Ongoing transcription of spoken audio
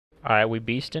Alright, we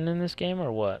beasting in this game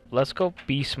or what? Let's go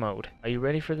beast mode. Are you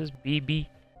ready for this? BB.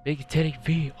 Big Teddy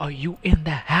V, are you in the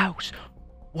house?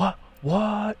 What?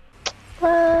 What?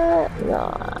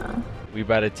 Nah. We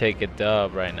about to take a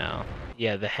dub right now.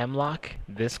 Yeah, the Hemlock,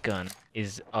 this gun,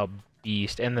 is a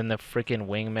beast. And then the freaking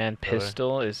Wingman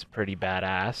pistol is pretty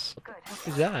badass. What the fuck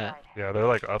is that? Yeah, they're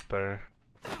like up there.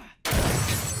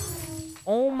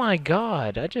 Oh my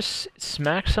god, I just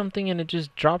smacked something and it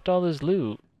just dropped all this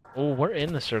loot. Oh, we're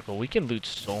in the circle. We can loot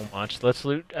so much. Let's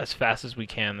loot as fast as we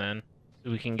can then. So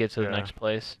we can get to the next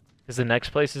place. Because the next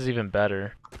place is even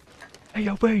better. Hey,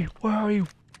 yo, wait, where are you?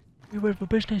 You ready for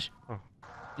business? Oh.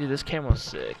 Dude, this camo's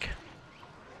sick.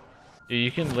 Dude,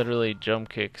 you can literally jump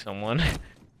kick someone.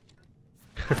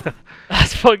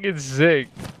 That's fucking sick.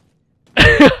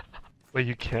 Wait,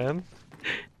 you can?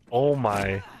 Oh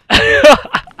my.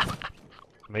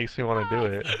 Makes me want to do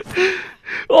it.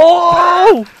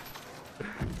 Oh!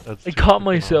 That's I caught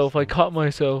myself. Awesome. I caught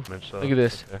myself. Look at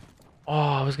this. Okay. Oh,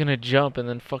 I was gonna jump and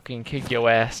then fucking kick your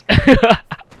ass.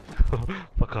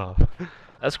 Fuck off.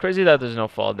 That's crazy that there's no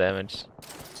fall damage.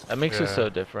 That makes it so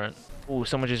different. Ooh,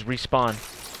 someone just respawned.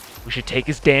 We should take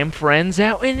his damn friends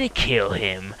out and kill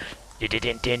him.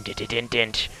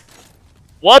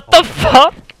 What the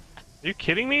fuck? Are you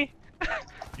kidding me?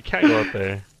 You can't go up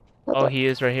there. Oh, he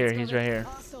is right here. He's right here.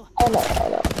 I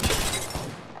know.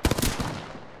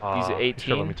 He's at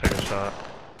 18. Let me take a shot.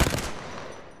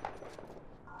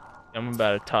 I'm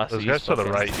about to toss these guys to the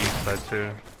right east side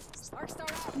too.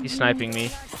 He's sniping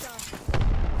me.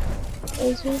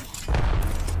 Is he?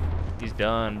 He's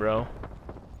done, bro.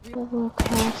 He's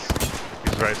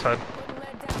right side.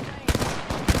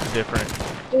 Different.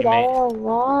 Dude, I don't know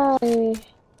why.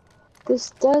 This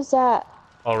does that.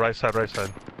 Oh, right side, right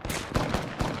side.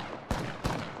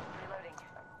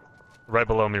 Right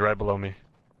below me, right below me.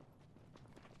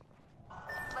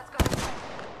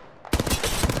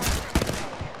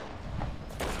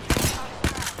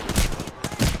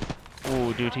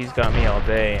 Ooh, dude, he's got me all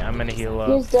day. I'm gonna heal up.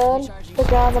 He's done. The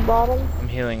guy on the bottom. I'm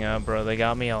healing up, bro. They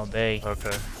got me all day.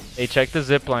 Okay. Hey, check the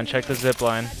zip line. Check the zip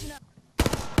line.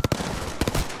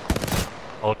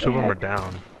 Oh, two of them are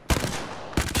down.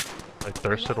 I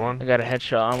thirsted one. I got a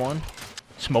headshot on one.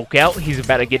 Smoke out. He's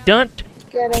about to get dunked.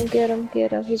 Get him.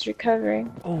 He's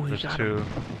recovering. Oh, there's two.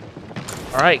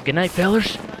 Alright, good night,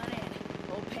 fellas.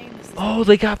 Oh,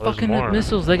 they got fucking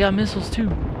missiles. They got missiles too.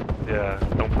 Yeah,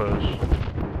 don't push.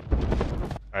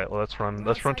 Alright, well, let's run.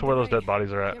 Let's run to where those dead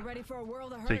bodies are at.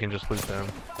 So you can just loot them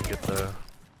and get the...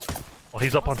 Oh,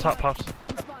 he's up on top, Pops.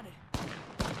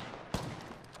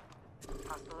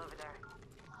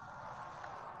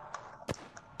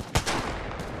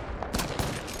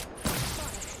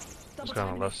 This guy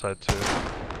on the left side too.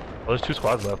 Oh, there's two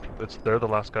squads left. They're the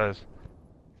last guys.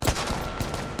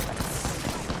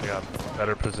 They got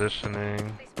better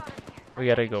positioning. We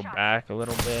gotta go back a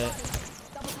little bit.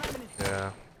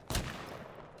 Yeah.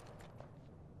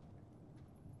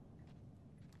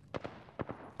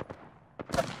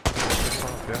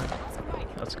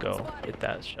 Let's go. Hit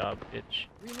that shot, bitch.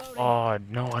 Oh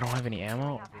no, I don't have any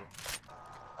ammo.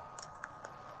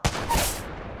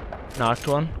 Knocked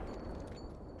one.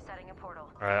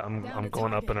 Alright, I'm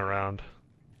going up and around.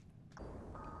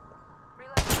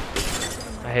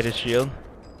 I hit his shield.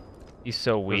 He's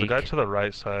so weak. There's a guy to the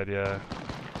right side, yeah.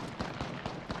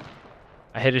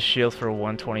 I hit his shield for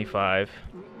 125.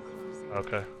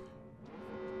 Okay.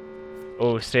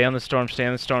 Oh, stay on the storm, stay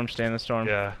on the storm, stay on the storm.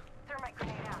 Yeah.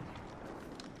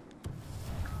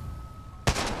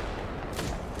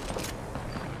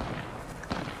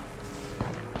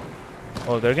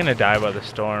 Oh, they're gonna die by the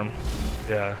storm.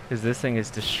 Yeah. Because this thing is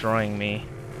destroying me.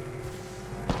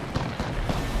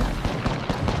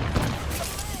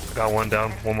 Got one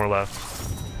down, one more left.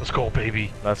 Let's go,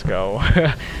 baby. Let's go.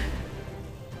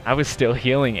 I was still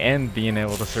healing and being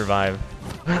able to survive.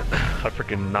 I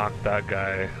freaking knocked that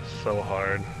guy so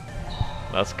hard.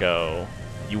 Let's go.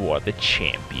 You are the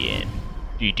champion.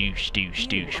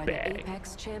 Douchebag.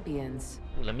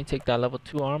 Let me take that level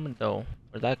 2 armor though.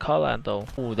 Where's that call out though?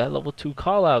 Ooh, that level 2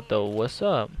 call out though. What's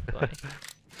up? Like,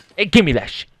 hey, give me that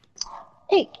shit.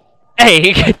 Hey.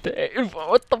 Hey, get the,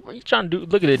 what the fuck you trying to do?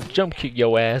 Look at it, jump kick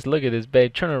your ass. Look at this,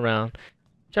 babe. Turn around.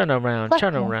 Turn around.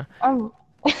 Turn around.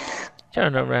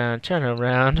 Turn around. Turn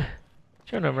around.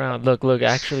 Turn around. Look,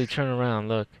 actually turn around.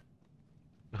 Look.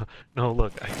 No,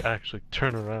 look, I actually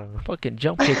turn around. Fucking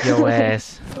jump kick your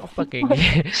ass. Fucking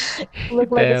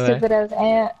look like a stupid ass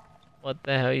ant. What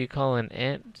the hell are you calling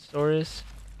Antsaurus?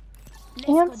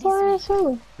 Antsaurus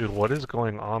who? Dude, what is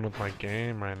going on with my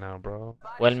game right now, bro?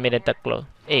 1 minute close.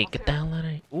 Hey, get the hell out of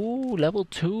here. Ooh, level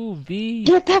 2 V.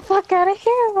 Get the fuck out of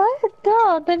here, what?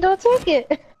 No, then don't take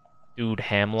it. Dude,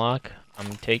 Hamlock.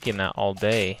 I'm taking that all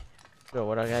day. Girl,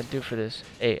 what I gotta do for this?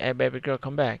 Hey, baby girl,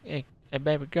 come back. Hey,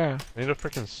 baby girl. I need a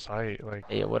freaking sight. Like.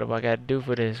 Hey, what do I gotta do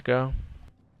for this, girl?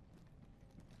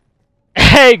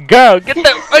 Hey, girl, get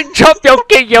the jump your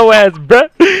kick your ass, bro.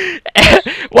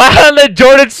 Wow, the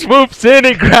Jordan swoops in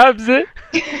and grabs it.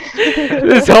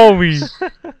 This homie.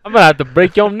 I'm gonna have to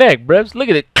break your neck, bruh. Look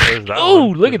at it.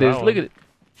 Ooh, look at this. Look at it.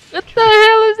 What the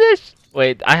hell is this?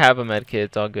 Wait, I have a med kit.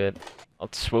 It's all good. I'll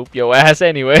swoop your ass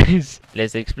anyways.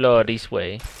 Let's explore this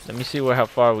way. Let me see how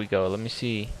far we go. Let me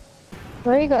see.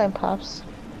 Where are you going, Pops?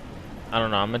 I don't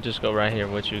know. I'm gonna just go right here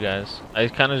with you guys. I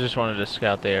kind of just wanted to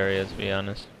scout the area, to be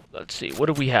honest. Let's see. What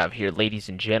do we have here, ladies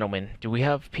and gentlemen? Do we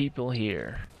have people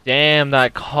here? Damn,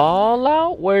 that call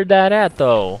out? Where'd that at,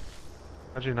 though?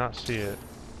 How'd you not see it?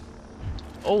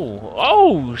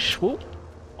 Oh, swoop.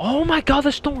 Oh my god,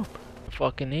 the storm. I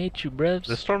fucking hate you, brevs.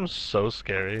 This storm's so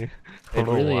scary. It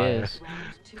really is.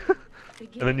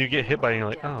 And then you get hit by it and you're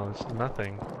like, oh, it's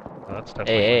nothing. Oh, that's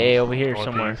definitely Hey, over here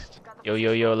somewhere.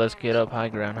 Yo, let's get up high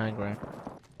ground.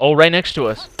 Oh, right next to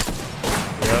us.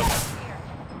 Yep.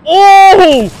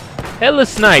 Oh! Hella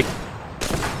snipe.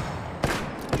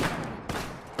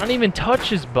 I didn't even touch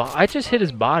his body. I just hit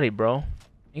his body, bro.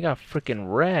 He got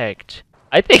freaking wrecked.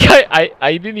 I think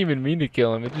I didn't even mean to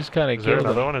kill him. It just kind of killed him. Is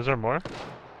there another one? Is there more?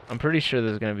 I'm pretty sure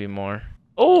there's gonna be more.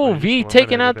 Oh, V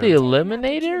taking out the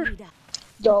eliminator?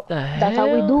 Yo, that's how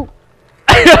we do.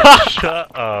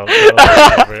 Shut up.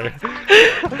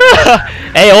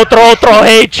 Hey, otro.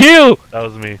 Hey, chill. That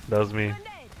was me.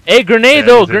 Hey, grenade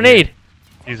though, grenade.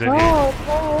 He's in here.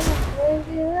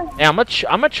 Hey, I'm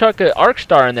gonna chuck an arc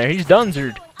star in there. He's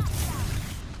donezered.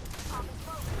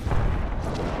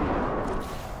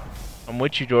 I'm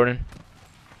with you, Jordan.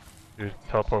 Dude,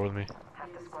 teleport with me.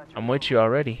 I'm with you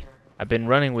already. I've been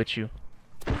running with you.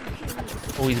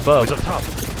 Oh, he's above. He's up top.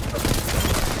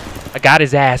 I got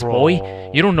his ass,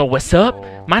 boy. You don't know what's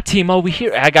up. My team over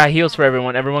here. I got heals for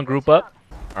everyone. Everyone group up.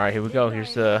 All right, here we go.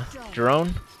 Here's the drone.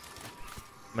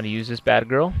 I'm gonna use this bad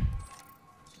girl.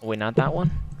 Oh, wait, not that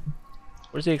one.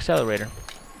 Where's the accelerator?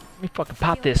 Let me fucking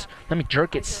pop this. Let me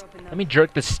jerk it. Let me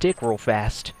jerk the stick real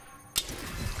fast.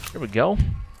 Here we go.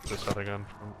 This other gun.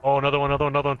 Oh, another one.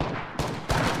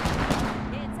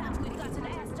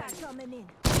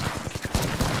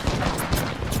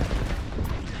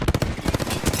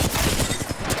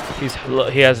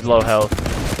 He has low health.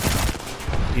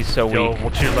 He's so weak. Yo,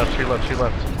 to your left.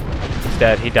 He's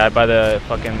dead. He died by the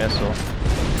fucking missile.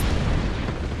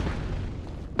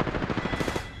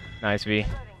 Nice, V.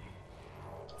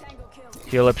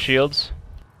 Heal up shields.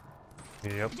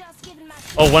 Yep.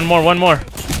 Oh, one more.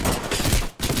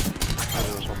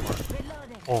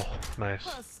 Oh, nice.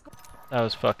 That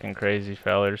was fucking crazy,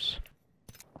 fellers.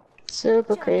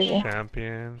 Super crazy.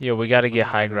 Champion. Yo, we gotta get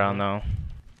high ground, though.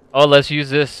 Oh, let's use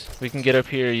this. We can get up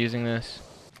here using this.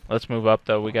 Let's move up,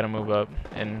 though. We gotta move up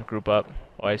and group up.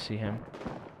 Oh, I see him.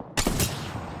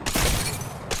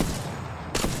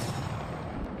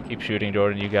 Keep shooting,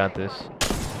 Jordan. You got this.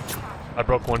 I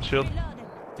broke one shield.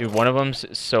 Dude, one of them's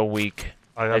so weak.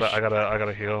 I gotta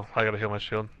heal. I gotta heal my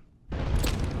shield.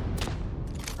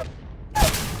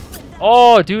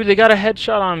 Oh, dude, they got a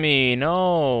headshot on me.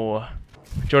 No.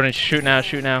 Jordan, shoot now. I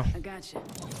got you.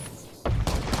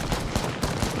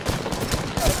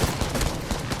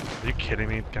 Are you kidding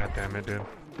me? God damn it, dude.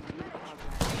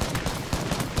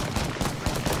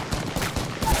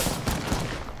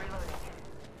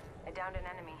 I downed an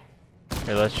enemy.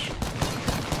 Here, let's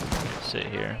sit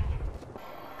here.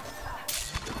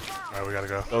 Alright, we gotta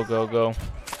go. Go.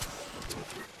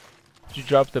 Did you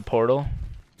drop the portal?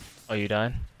 Oh, you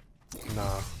died?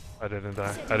 No, I didn't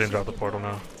die. I didn't drop the portal,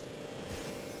 no.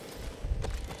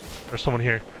 There's someone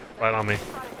here, right on me.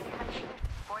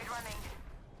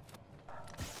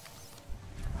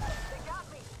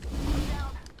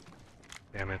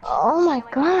 Damn it. Oh my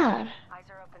god. Eyes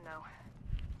are open though.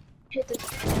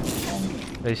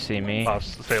 They see me.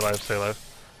 Stay alive.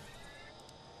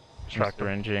 I'm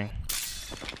syringing.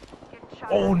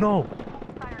 Oh no!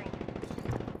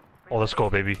 Oh, let's go,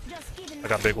 baby. I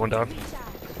got big one down.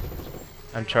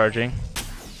 I'm charging.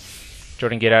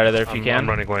 Jordan, get out of there if you can. I'm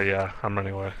running away, yeah. I'm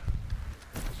running away.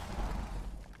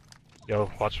 Yo,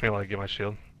 watch me while I get my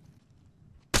shield.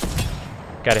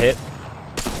 Got a hit.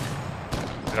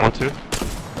 I got one too.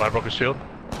 Oh, I broke his shield.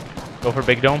 Go for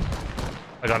big dome.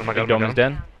 I got him, Big dome is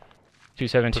dead.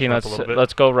 217. Push up a little bit.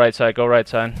 Let's go right side.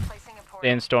 Stay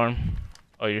in storm.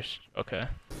 Oh, you're okay.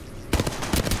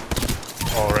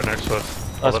 Oh, right next to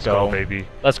us. Oh, Let's go, baby.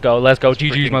 Let's go.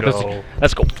 GG's, freaking mother. go.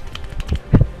 Let's go.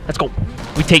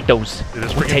 We take those. Dude,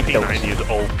 this We take freaking those. P90 is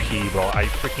OP, bro. I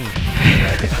freaking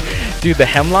Dude, the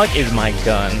Hemlock is my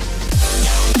gun.